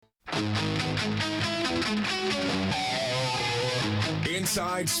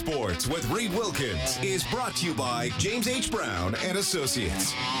Inside Sports with Reed Wilkins is brought to you by James H. Brown and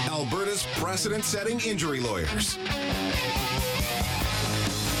Associates, Alberta's precedent-setting injury lawyers. All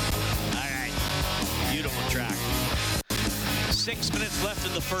right. Beautiful track. 6 minutes left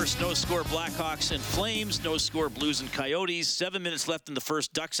in the first. No score Blackhawks and Flames. No score Blues and Coyotes. 7 minutes left in the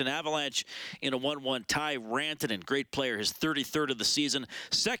first. Ducks and Avalanche in a 1-1 tie. Rantanen, great player, his 33rd of the season.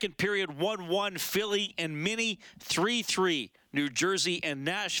 Second period, 1-1. Philly and Minnie, 3-3. New Jersey and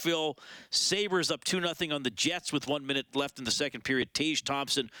Nashville. Sabres up 2-0 on the Jets with 1 minute left in the second period. Tage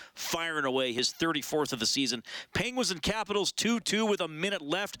Thompson firing away, his 34th of the season. Penguins and Capitals 2-2 with a minute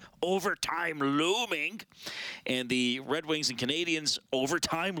left. Overtime looming. And the Red Wings and Canadiens,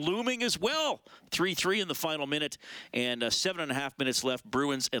 overtime looming as well. 3-3 in the final minute. And 7.5 minutes left.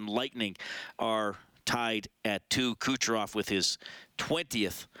 Bruins and Lightning are tied at 2. Kucherov with his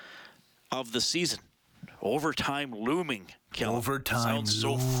 20th of the season. Overtime looming. Kellen. Overtime sounds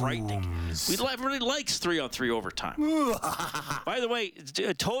so frightening. Everybody likes 3-on-3 overtime. By the way,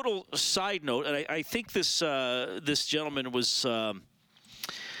 a total side note, and I think this gentleman was on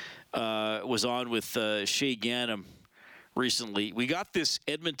with Shay Ganem recently. We got this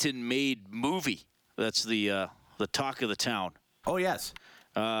Edmonton-made movie. That's the talk of the town. Oh yes.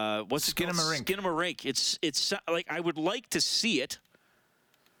 What's it called? Skinamarink. Skinamarink. It's like I would like to see it.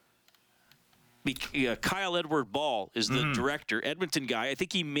 Kyle Edward Ball is the director, Edmonton guy. I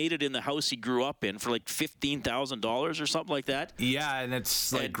think he made it in the house he grew up in for like $15,000 or something like that. Yeah, and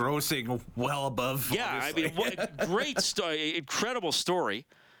it's like grossing well above. Yeah, obviously. I mean, what a great story, incredible story.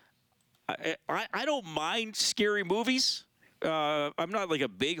 I don't mind scary movies. I'm not like a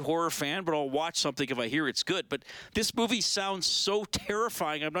big horror fan, but I'll watch something if I hear it's good. But this movie sounds so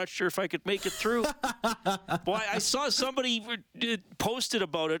terrifying, I'm not sure if I could make it through. Boy, I saw somebody posted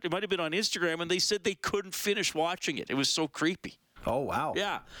about it. It might have been on Instagram, and they said they couldn't finish watching it. It was so creepy. Oh, wow.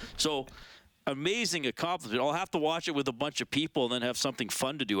 Yeah. So, amazing accomplishment. I'll have to watch it with a bunch of people and then have something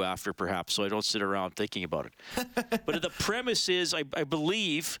fun to do after, perhaps, so I don't sit around thinking about it. But the premise is, I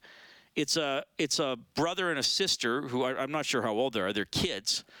believe... It's a brother and a sister who I'm not sure how old they are. They're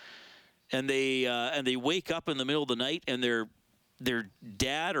kids, and they wake up in the middle of the night, and their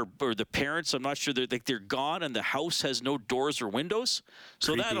dad or the parents, I'm not sure, they're gone, and the house has no doors or windows.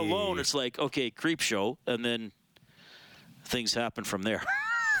 So Creepy. that alone, it's like, okay, creep show, and then things happen from there.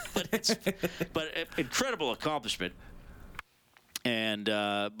 but incredible accomplishment. And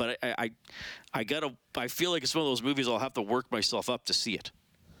but I feel like it's one of those movies I'll have to work myself up to see it.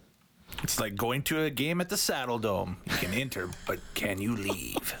 It's like going to a game at the Saddle Dome. You can enter, but can you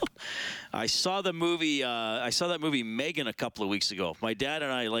leave? I saw that movie Megan a couple of weeks ago. My dad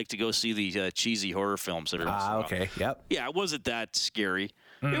and I like to go see the cheesy horror films that are. Okay. Yep. Yeah, it wasn't that scary.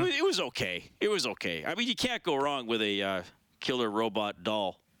 It was okay. It was okay. I mean, you can't go wrong with a killer robot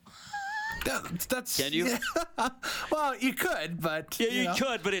doll. That's. Can you? Yeah. Well, you could, but yeah, you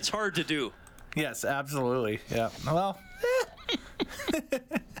could, but it's hard to do. Yes, absolutely. Yeah. Well.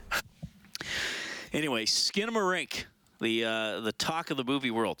 Anyway, Skinamarink, the talk of the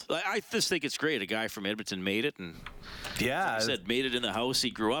movie world. I just think it's great. A guy from Edmonton made it, and yeah, like I said, made it in the house he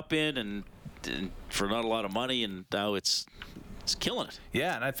grew up in, and for not a lot of money, and now it's killing it.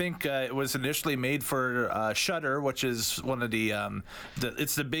 Yeah, and I think it was initially made for Shudder, which is one of the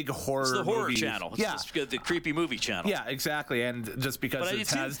it's the big horror. It's the horror movie. channel. Yeah, it's the creepy movie channel. Yeah, exactly. And just because it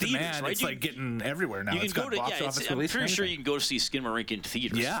has demand, right? it's like getting everywhere now. You can it's go got to box office I'm release. pretty sure you can go to see Skinamarink in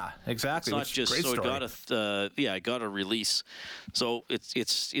theaters. Yeah, exactly. It's not just great so story. it got a release. So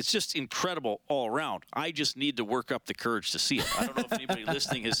it's just incredible all around. I just need to work up the courage to see it. I don't know if anybody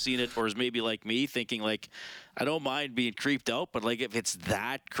listening has seen it or is maybe like me thinking like, I don't mind being creeped out, but like if it's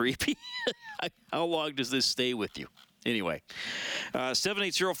that creepy, how long does this stay with you? Anyway,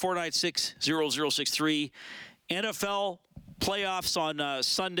 780-496-0063. NFL playoffs on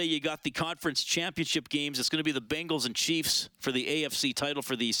Sunday. You got the conference championship games. It's going to be the Bengals and Chiefs for the AFC title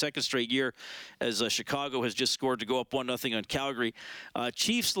for the second straight year, as Chicago has just scored to go up 1-0 on Calgary.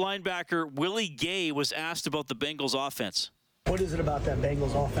 Chiefs linebacker Willie Gay was asked about the Bengals offense. What is it about that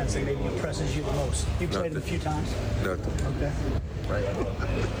Bengals offense that maybe impresses you the most? You played it a few times. Nothing. Okay.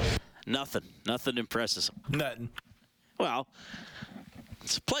 Nothing impresses him. Nothing. Well,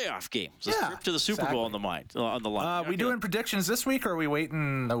 it's a playoff game. It's a trip to the Super Bowl on the line. We doing predictions this week, or are we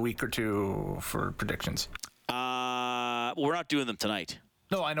waiting a week or two for predictions? Well, we're not doing them tonight.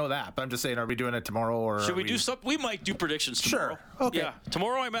 No, I know that, but I'm just saying, are we doing it tomorrow, or should we do something? We might do predictions tomorrow. Sure. Okay. Yeah.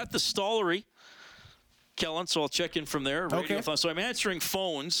 Tomorrow I'm at the Stollery, Kellen, so I'll check in from there. Okay. So I'm answering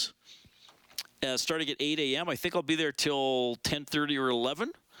phones starting at 8 a.m. I think I'll be there till 10:30 or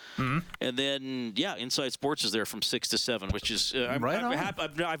 11. And then, Inside Sports is there from 6 to 7, which is Right on.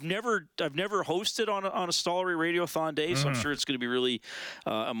 I've never hosted on a Stollery Radiothon day, so I'm sure it's going to be really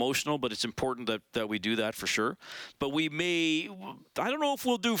emotional. But it's important that we do that for sure. But I don't know if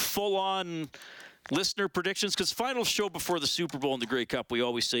we'll do full on listener predictions, because final show before the Super Bowl and the Grey Cup, we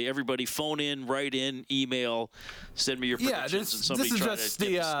always say, everybody phone in, write in, email, send me your predictions. And somebody this is try just to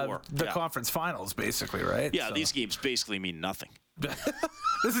get the score. the conference finals, basically, right? Yeah, So. these games basically mean nothing.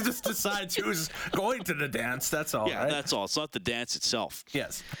 This is just decides who's going to the dance. That's all, Yeah, right? that's all. It's not the dance itself.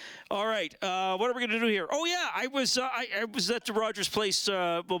 Yes. All right, what are we going to do here? Oh, yeah, I was at the Rogers Place,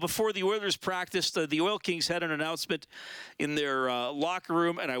 before the Oilers practiced. The Oil Kings had an announcement in their locker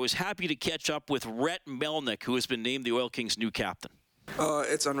room, and I was happy to catch up with Rhett Melnick, who has been named the Oil Kings' new captain.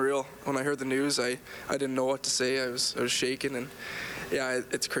 It's unreal. When I heard the news, I didn't know what to say. I was shaking, and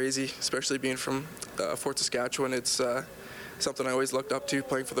it's crazy, especially being from Fort Saskatchewan. It's something I always looked up to,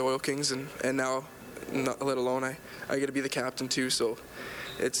 playing for the Oil Kings, and now, let alone I get to be the captain too. So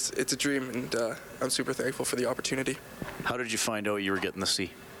it's a dream, and I'm super thankful for the opportunity. How did you find out you were getting the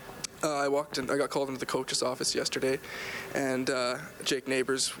C? I walked in. I got called into the coach's office yesterday, and Jake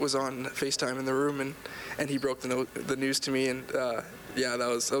Neighbors was on FaceTime in the room, and he broke the news to me, and that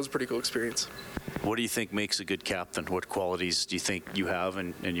was a pretty cool experience. What do you think makes a good captain? What qualities do you think you have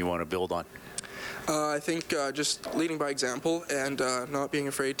and you want to build on? I think just leading by example and not being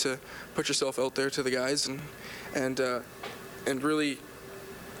afraid to put yourself out there to the guys and really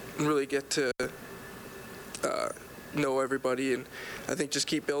get to know everybody, and I think just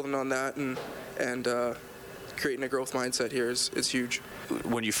keep building on that and creating a growth mindset here is huge.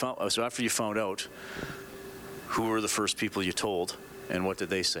 When you after you found out, who were the first people you told, and what did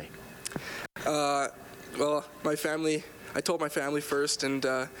they say? Well, my family. I told my family first, and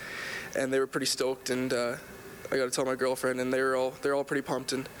they were pretty stoked, and I got to tell my girlfriend, and they're all pretty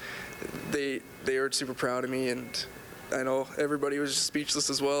pumped, and they were super proud of me, and I know everybody was just speechless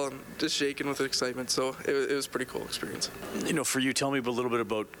as well and just shaking with excitement. So it was a pretty cool experience. For you, tell me a little bit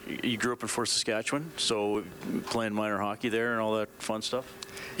about, you grew up in Fort Saskatchewan, so playing minor hockey there and all that fun stuff?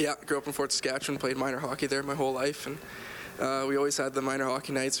 Yeah, grew up in Fort Saskatchewan, played minor hockey there my whole life, and we always had the minor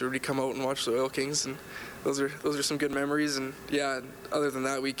hockey nights where we'd come out and watch the Oil Kings, and those are some good memories. And other than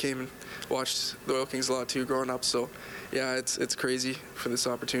that, we came and watched the Oil Kings a lot too growing up. So it's crazy for this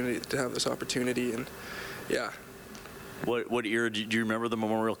opportunity to have this opportunity, and What era do you remember the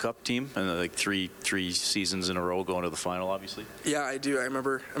Memorial Cup team and like three seasons in a row going to the final, obviously? Yeah, I do. I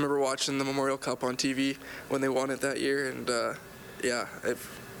remember watching the Memorial Cup on TV when they won it that year, and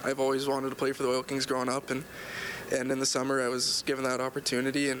I've always wanted to play for the Oil Kings growing up, and in the summer I was given that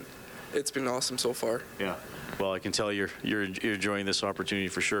opportunity, and it's been awesome so far. Yeah. Well, I can tell you're enjoying this opportunity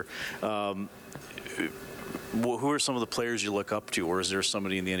for sure. Who are some of the players you look up to, or is there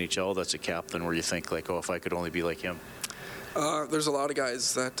somebody in the NHL that's a captain where you think like, oh, if I could only be like him? There's a lot of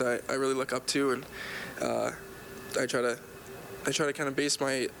guys that I really look up to, and I try to kind of base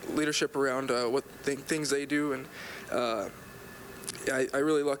my leadership around what things they do, and I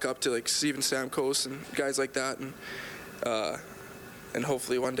really look up to like Steven Stamkos and guys like that, and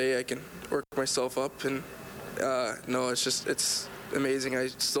hopefully one day I can work myself up. And it's amazing. I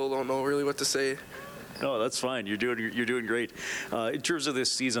still don't know really what to say. No, that's fine. You're doing great. In terms of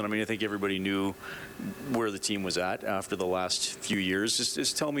this season, I mean, I think everybody knew where the team was at after the last few years.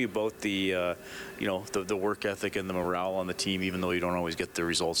 Just tell me about the work ethic and the morale on the team, even though you don't always get the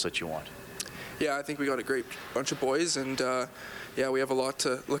results that you want. Yeah, I think we got a great bunch of boys, and we have a lot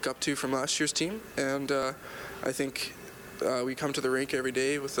to look up to from last year's team, and I think we come to the rink every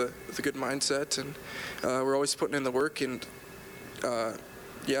day with a good mindset, and we're always putting in the work, and I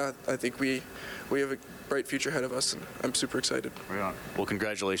think we have a bright future ahead of us, and I'm super excited. Right on. Well,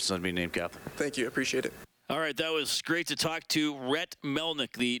 congratulations on being named captain. Thank you. Appreciate it. All right, that was great to talk to Rhett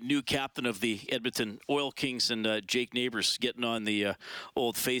Melnick, the new captain of the Edmonton Oil Kings, and Jake Neighbors getting on the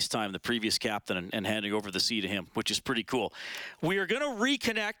old FaceTime, the previous captain, and handing over the C to him, which is pretty cool. We are going to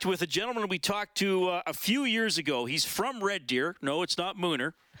reconnect with a gentleman we talked to a few years ago. He's from Red Deer. No, it's not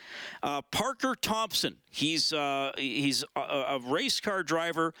Mooner. Parker Thompson. He's a race car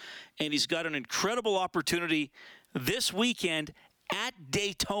driver, and he's got an incredible opportunity this weekend at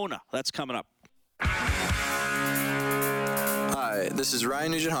Daytona. That's coming up. Hi, this is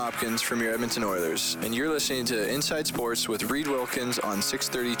Ryan Nugent-Hopkins from your Edmonton Oilers, and you're listening to Inside Sports with Reed Wilkins on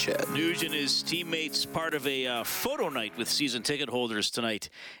 630 CHED. Nugent and his teammates part of a photo night with season ticket holders tonight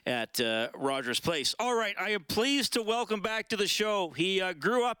at Rogers Place. All right, I am pleased to welcome back to the show. He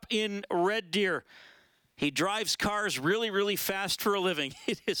grew up in Red Deer. He drives cars really, really fast for a living.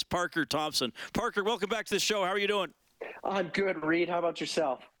 It is Parker Thompson. Parker, welcome back to the show. How are you doing? I'm good, Reed. How about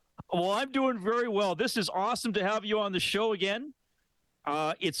yourself? Well, I'm doing very well. This is awesome to have you on the show again.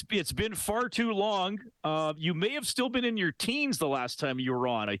 It's been far too long. You may have still been in your teens the last time you were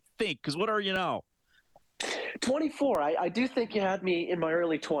on, I think, because what are you now? 24. I do think you had me in my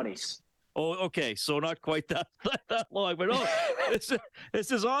early 20s. Oh, okay. So not quite that long, but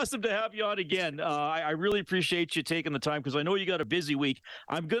this is awesome to have you on again. I really appreciate you taking the time because I know you got a busy week.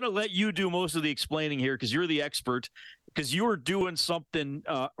 I'm going to let you do most of the explaining here because you're the expert, because you are doing something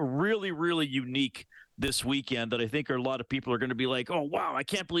really, really unique this weekend that I think a lot of people are going to be like, oh, wow, I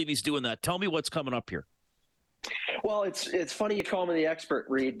can't believe he's doing that. Tell me what's coming up here. Well, it's funny you call me the expert,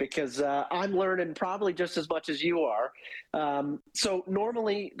 Reed, because I'm learning probably just as much as you are. So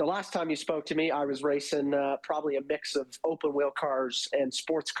normally, the last time you spoke to me, I was racing probably a mix of open wheel cars and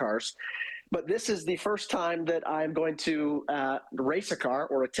sports cars. But this is the first time that I'm going to race a car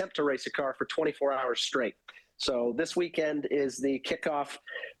or attempt to race a car for 24 hours straight. So this weekend is the kickoff,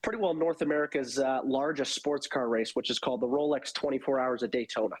 pretty well North America's largest sports car race, which is called the Rolex 24 Hours of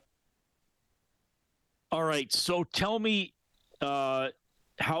Daytona. All right, so tell me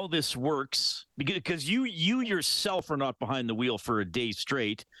how this works, because you yourself are not behind the wheel for a day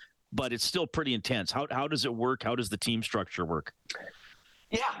straight, but it's still pretty intense. How does it work? How does the team structure work?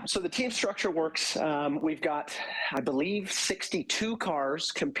 Yeah, so the team structure works. We've got, I believe, 62 cars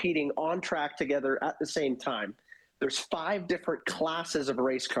competing on track together at the same time. There's 5 different classes of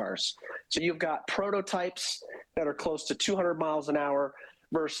race cars. So you've got prototypes that are close to 200 miles an hour,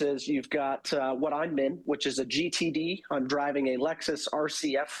 versus you've got what I'm in, which is a GTD. I'm driving a Lexus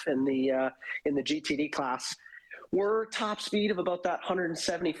RCF in the GTD class. We're top speed of about that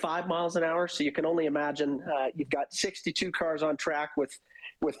 175 miles an hour. So you can only imagine you've got 62 cars on track with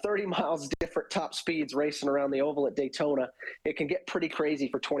 30 miles different top speeds racing around the oval at Daytona. It can get pretty crazy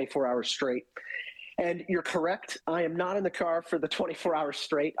for 24 hours straight. And you're correct. I am not in the car for the 24 hours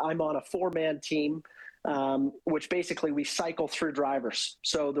straight. I'm on a 4-man team. Which basically we cycle through drivers.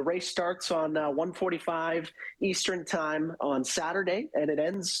 So the race starts on 1:45 Eastern time on Saturday, and it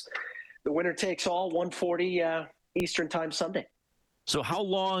ends, the winner takes all, 1:40 Eastern time Sunday. So how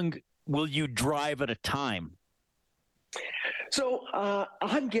long will you drive at a time? So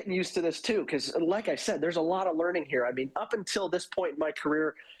I'm getting used to this too, because like I said, there's a lot of learning here. I mean, up until this point in my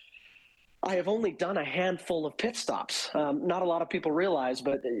career, I have only done a handful of pit stops. Not a lot of people realize,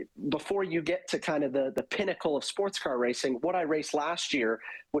 but before you get to kind of the pinnacle of sports car racing, what I raced last year,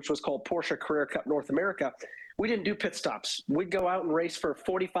 which was called Porsche Carrera Cup North America, we didn't do pit stops. We'd go out and race for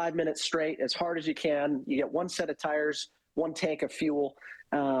 45 minutes straight, as hard as you can. You get 1 set of tires, 1 tank of fuel,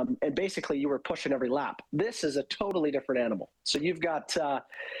 and basically you were pushing every lap. This is a totally different animal. So you've got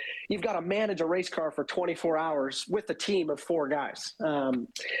to manage a race car for 24 hours with a team of 4 guys.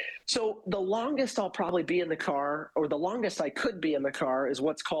 So the longest I'll probably be in the car, or the longest I could be in the car, is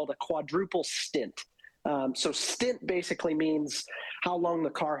what's called a quadruple stint. So stint basically means how long the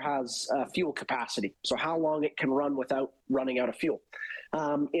car has fuel capacity. So how long it can run without running out of fuel.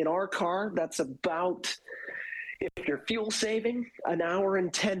 In our car, that's about, if you're fuel saving, 1 hour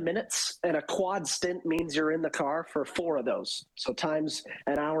and 10 minutes, and a quad stint means you're in the car for 4 of those. So times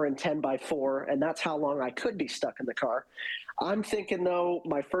 1 hour and 10 by 4, and that's how long I could be stuck in the car. I'm thinking, though,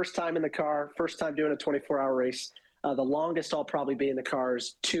 my first time in the car, first time doing a 24-hour race, the longest I'll probably be in the car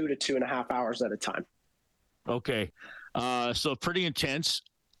is 2 to 2.5 hours at a time. Okay. So pretty intense.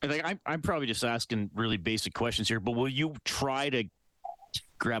 I'm probably just asking really basic questions here, but will you try to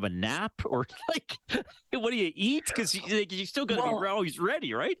grab a nap, or like, what do you eat? Because you still got to be always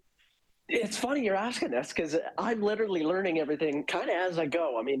ready, right? It's funny you're asking this, because I'm literally learning everything kind of as I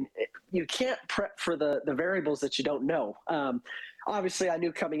go. I mean, you can't prep for the variables that you don't know. Obviously, I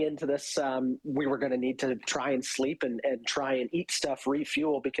knew coming into this we were going to need to try and sleep and try and eat stuff,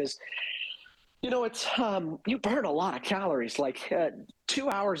 refuel, because it's you burn a lot of calories. Like 2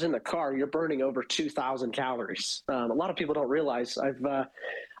 hours in the car, you're burning over 2,000 calories. A lot of people don't realize.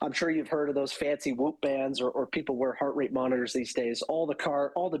 I'm sure you've heard of those fancy Whoop bands, or people wear heart rate monitors these days. All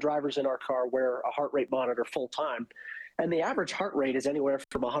the drivers in our car wear a heart rate monitor full time, and the average heart rate is anywhere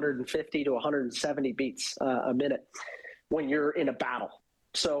from 150 to 170 beats a minute when you're in a battle.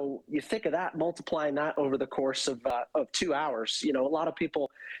 So you think of that, multiplying that over the course of 2 hours. A lot of people.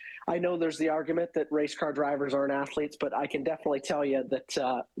 I know there's the argument that race car drivers aren't athletes, but I can definitely tell you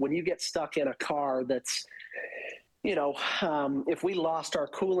that when you get stuck in a car that's, if we lost our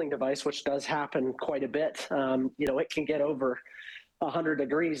cooling device, which does happen quite a bit, it can get over 100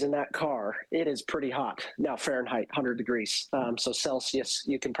 degrees in that car, it is pretty hot. Now, Fahrenheit, 100 degrees. So Celsius,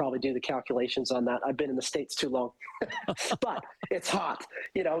 you can probably do the calculations on that. I've been in the States too long. But it's hot.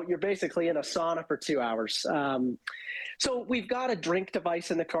 You're basically in a sauna for 2 hours. So we've got a drink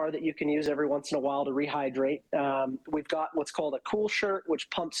device in the car that you can use every once in a while to rehydrate. We've got what's called a cool shirt, which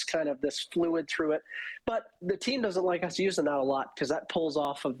pumps kind of this fluid through it. But the team doesn't like us using that a lot because that pulls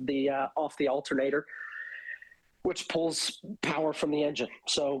off the alternator, which pulls power from the engine.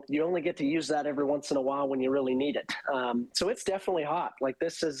 So you only get to use that every once in a while when you really need it. So it's definitely hot. Like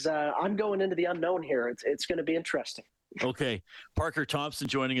this is, I'm going into the unknown here. It's going to be interesting. Okay. Parker Thompson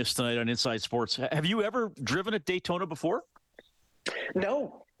joining us tonight on Inside Sports. Have you ever driven at Daytona before?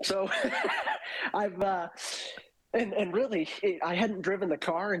 No. So I've, and really, I hadn't driven the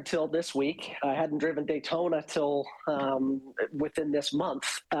car until this week. I hadn't driven Daytona till within this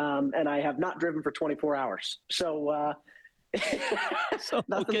month, and I have not driven for 24 hours. So,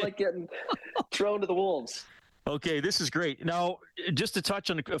 nothing like getting thrown to the wolves. Okay, this is great. Now, just to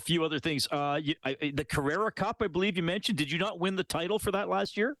touch on a few other things, the Carrera Cup, I believe you mentioned. Did you not win the title for that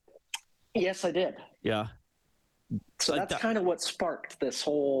last year? Yes, I did. Yeah. So that's kind of what sparked this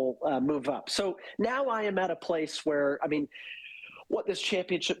whole move up. So now I am at a place where, what this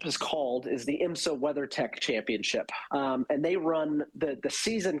championship is called is the IMSA WeatherTech Championship. And they run the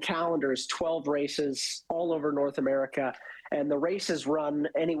season calendar is 12 races all over North America. And the races run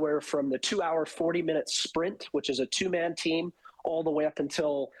anywhere from the 2-hour, 40-minute sprint, which is a two-man team, all the way up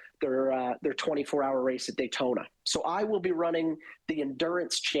until their 24-hour race at Daytona. So I will be running the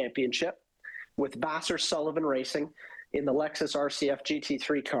Endurance Championship with Vassar Sullivan Racing in the Lexus RCF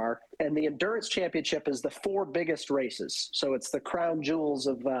GT3 car. And the Endurance Championship is the 4 biggest races. So it's the crown jewels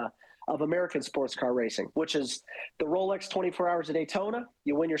of American sports car racing, which is the Rolex 24 Hours of Daytona.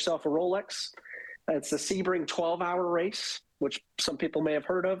 You win yourself a Rolex. It's the Sebring 12-hour race, which some people may have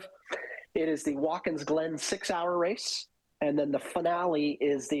heard of. It is the Watkins Glen 6-hour race. And then the finale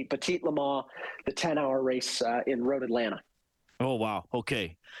is the Petit Le Mans, the 10-hour race in Road Atlanta. Oh, wow.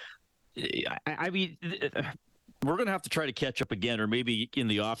 Okay. I mean, we're going to have to try to catch up again, or maybe in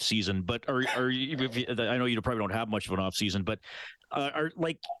the off season. But I know you probably don't have much of an off season, but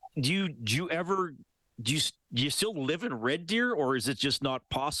do you still live in Red Deer, or is it just not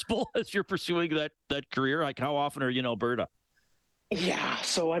possible as you're pursuing that career? Like, how often are you in Alberta? Yeah.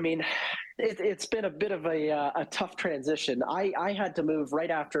 So, it's been a bit of a tough transition. I had to move right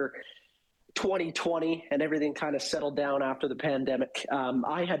after 2020 and everything kind of settled down after the pandemic.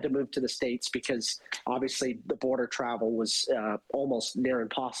 I had to move to the States because obviously the border travel was almost near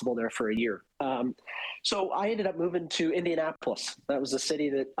impossible there for a year. So I ended up moving to Indianapolis. That was a city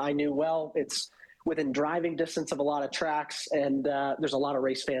that I knew well. It's within driving distance of a lot of tracks, and there's a lot of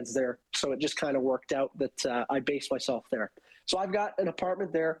race fans there. So it just kind of worked out that I based myself there. So I've got an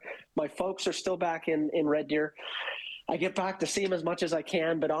apartment there. My folks are still back in Red Deer. I get back to see them as much as I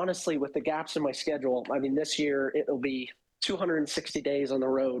can, but honestly, with the gaps in my schedule, this year it'll be 260 days on the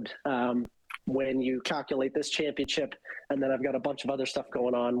road when you calculate this championship, and then I've got a bunch of other stuff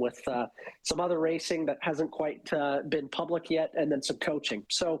going on with some other racing that hasn't quite been public yet, and then some coaching.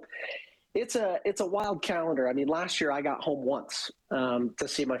 So it's a wild calendar. Last year I got home once to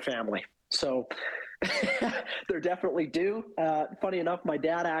see my family. So they're definitely due. Funny enough, my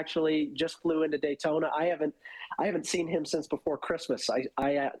dad actually just flew into Daytona. I haven't seen him since before Christmas.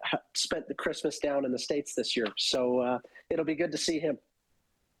 I spent the Christmas down in the States this year, so it'll be good to see him.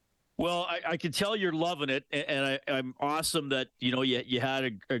 Well, I can tell you're loving it, and I'm awesome that you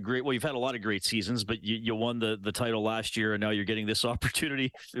had a great. Well, you've had a lot of great seasons, but you won the title last year, and now you're getting this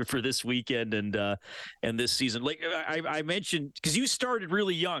opportunity for this weekend and this season. Like I mentioned, because you started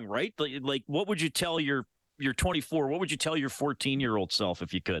really young, right? Like what would you tell your 24? What would you tell your 14-year-old self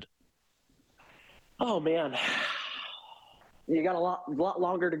if you could? Oh man, you got a lot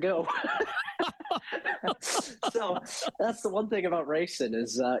longer to go. So that's the one thing about racing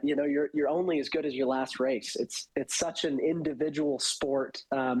is, you're only as good as your last race. It's such an individual sport.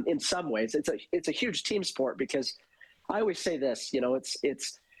 In some ways, it's a huge team sport because I always say this, it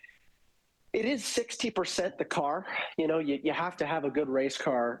is 60% the car. You have to have a good race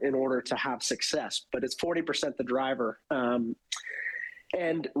car in order to have success, but it's 40% the driver.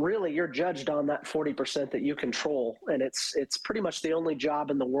 And really, you're judged on that 40% that you control. And it's pretty much the only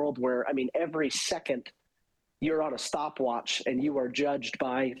job in the world where, every second you're on a stopwatch and you are judged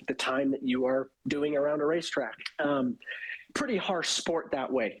by the time that you are doing around a racetrack. Pretty harsh sport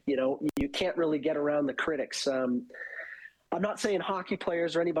that way. You can't really get around the critics. I'm not saying hockey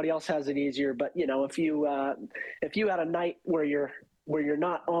players or anybody else has it easier, but if you had a night where you're where you're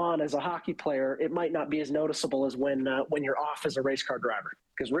not on as a hockey player, it might not be as noticeable as when you're off as a race car driver.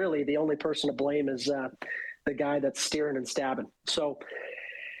 Because really, the only person to blame is the guy that's steering and stabbing. So,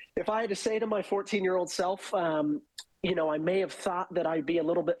 if I had to say to my 14-year-old self, you know, I may have thought that I'd be a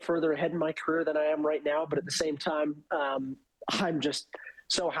little bit further ahead in my career than I am right now, but at the same time, I'm just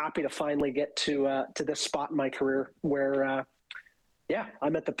so happy to finally get to this spot in my career where,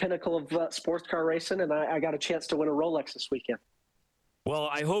 I'm at the pinnacle of sports car racing, and I got a chance to win a Rolex this weekend. Well,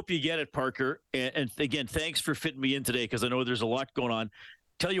 I hope you get it, Parker. And again, thanks for fitting me in today because I know there's a lot going on.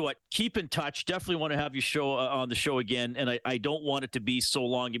 Tell you what, keep in touch. Definitely want to have you on the show again. And I don't want it to be so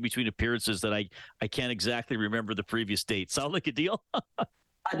long in between appearances that I can't exactly remember the previous date. Sound like a deal?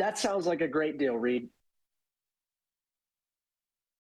 That sounds like a great deal, Reed.